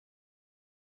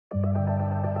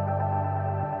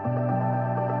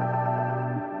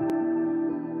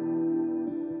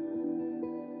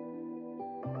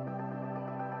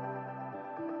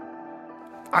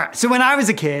All right, so when I was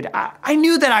a kid, I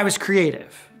knew that I was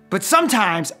creative, but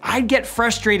sometimes I'd get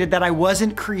frustrated that I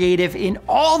wasn't creative in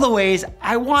all the ways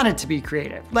I wanted to be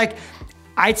creative. Like,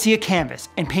 I'd see a canvas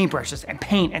and paintbrushes and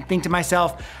paint and think to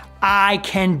myself, I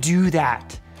can do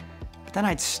that. But then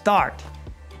I'd start,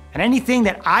 and anything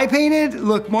that I painted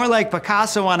looked more like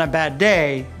Picasso on a bad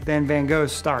day than Van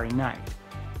Gogh's Starry Night.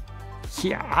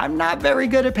 Yeah, I'm not very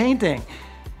good at painting.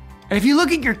 And if you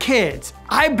look at your kids,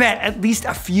 I bet at least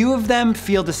a few of them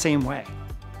feel the same way.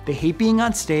 They hate being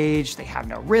on stage, they have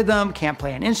no rhythm, can't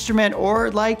play an instrument,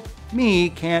 or like me,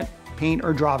 can't paint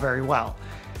or draw very well.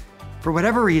 For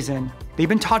whatever reason, they've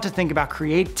been taught to think about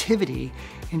creativity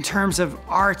in terms of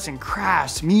arts and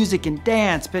crafts, music and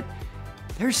dance, but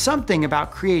there's something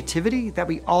about creativity that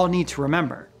we all need to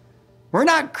remember. We're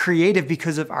not creative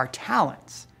because of our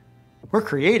talents. We're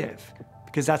creative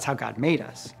because that's how God made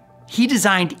us. He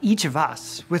designed each of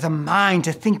us with a mind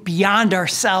to think beyond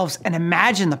ourselves and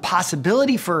imagine the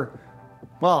possibility for,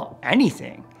 well,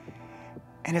 anything.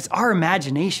 And it's our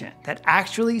imagination that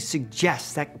actually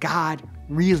suggests that God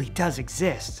really does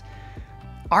exist.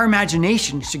 Our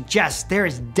imagination suggests there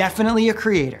is definitely a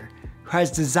creator who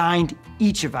has designed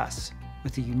each of us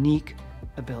with a unique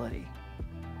ability.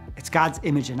 It's God's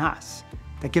image in us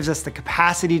that gives us the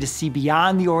capacity to see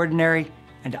beyond the ordinary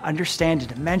and to understand a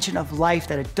dimension of life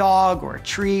that a dog or a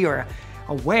tree or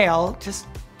a whale just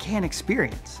can't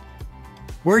experience.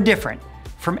 We're different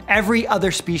from every other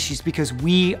species because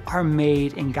we are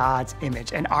made in God's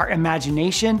image, and our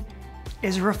imagination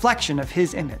is a reflection of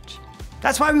His image.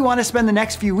 That's why we want to spend the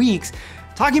next few weeks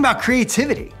talking about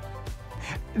creativity.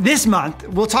 This month,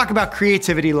 we'll talk about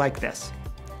creativity like this: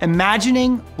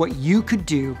 imagining what you could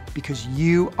do because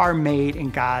you are made in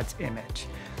God's image.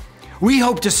 We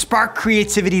hope to spark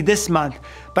creativity this month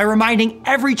by reminding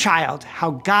every child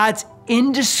how God's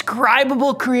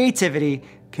indescribable creativity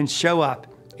can show up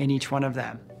in each one of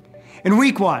them. In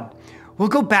week 1, we'll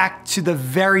go back to the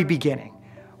very beginning.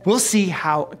 We'll see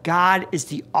how God is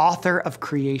the author of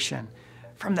creation.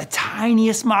 From the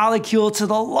tiniest molecule to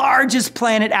the largest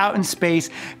planet out in space,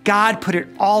 God put it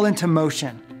all into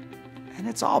motion. And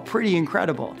it's all pretty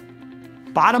incredible.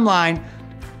 Bottom line,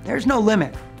 there's no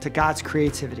limit to God's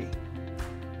creativity.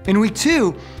 In week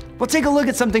 2, we'll take a look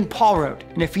at something Paul wrote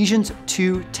in Ephesians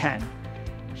 2:10.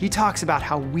 He talks about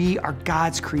how we are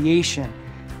God's creation.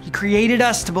 He created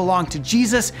us to belong to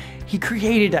Jesus. He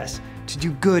created us to do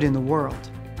good in the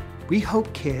world. We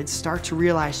hope kids start to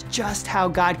realize just how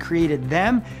God created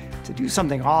them to do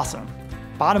something awesome.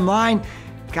 Bottom line,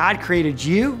 God created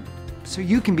you so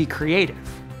you can be creative.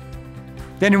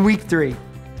 Then in week 3,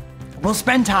 we'll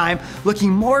spend time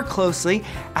looking more closely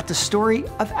at the story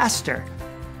of Esther.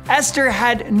 Esther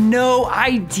had no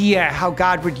idea how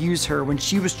God would use her when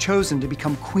she was chosen to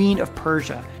become queen of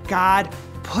Persia. God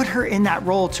put her in that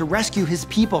role to rescue His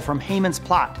people from Haman's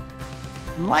plot.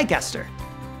 And like Esther,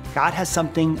 God has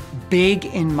something big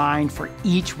in mind for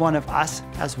each one of us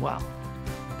as well.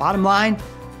 Bottom line,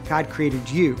 God created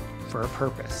you for a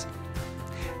purpose.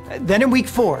 Then in week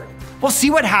 4, we'll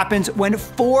see what happens when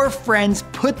 4 friends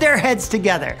put their heads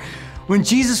together. When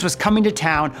Jesus was coming to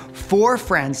town, 4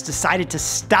 friends decided to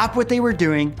stop what they were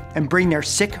doing and bring their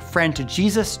sick friend to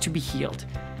Jesus to be healed.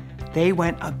 They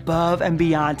went above and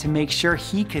beyond to make sure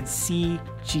he could see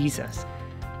Jesus.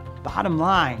 Bottom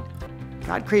line,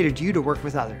 God created you to work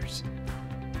with others.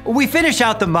 We finish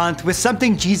out the month with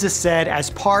something Jesus said as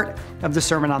part of the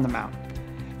Sermon on the Mount.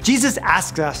 Jesus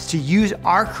asks us to use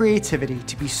our creativity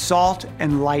to be salt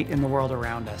and light in the world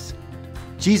around us.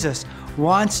 Jesus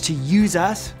wants to use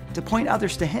us to point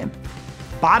others to Him.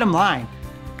 Bottom line,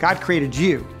 God created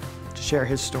you to share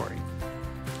His story.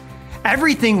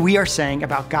 Everything we are saying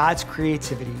about God's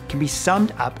creativity can be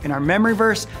summed up in our memory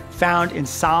verse found in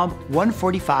Psalm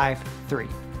 145:3.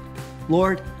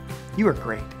 Lord, you are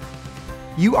great.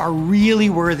 You are really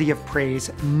worthy of praise.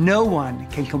 No one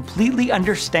can completely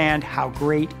understand how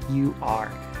great you are.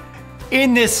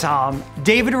 In this psalm,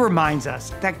 David reminds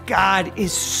us that God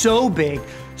is so big,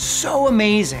 so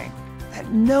amazing, that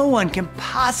no one can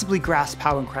possibly grasp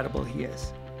how incredible He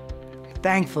is.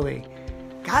 Thankfully,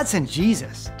 God sent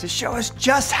Jesus to show us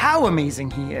just how amazing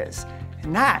He is,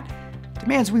 and that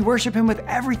demands we worship Him with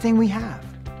everything we have.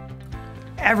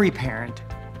 Every parent,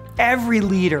 every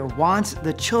leader wants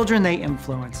the children they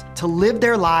influence to live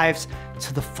their lives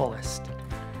to the fullest.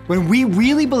 When we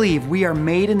really believe we are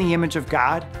made in the image of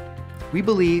God, we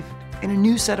believe in a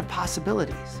new set of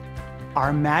possibilities. Our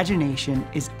imagination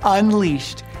is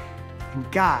unleashed, and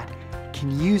God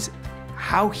can use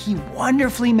how He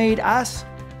wonderfully made us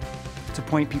to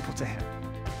point people to Him.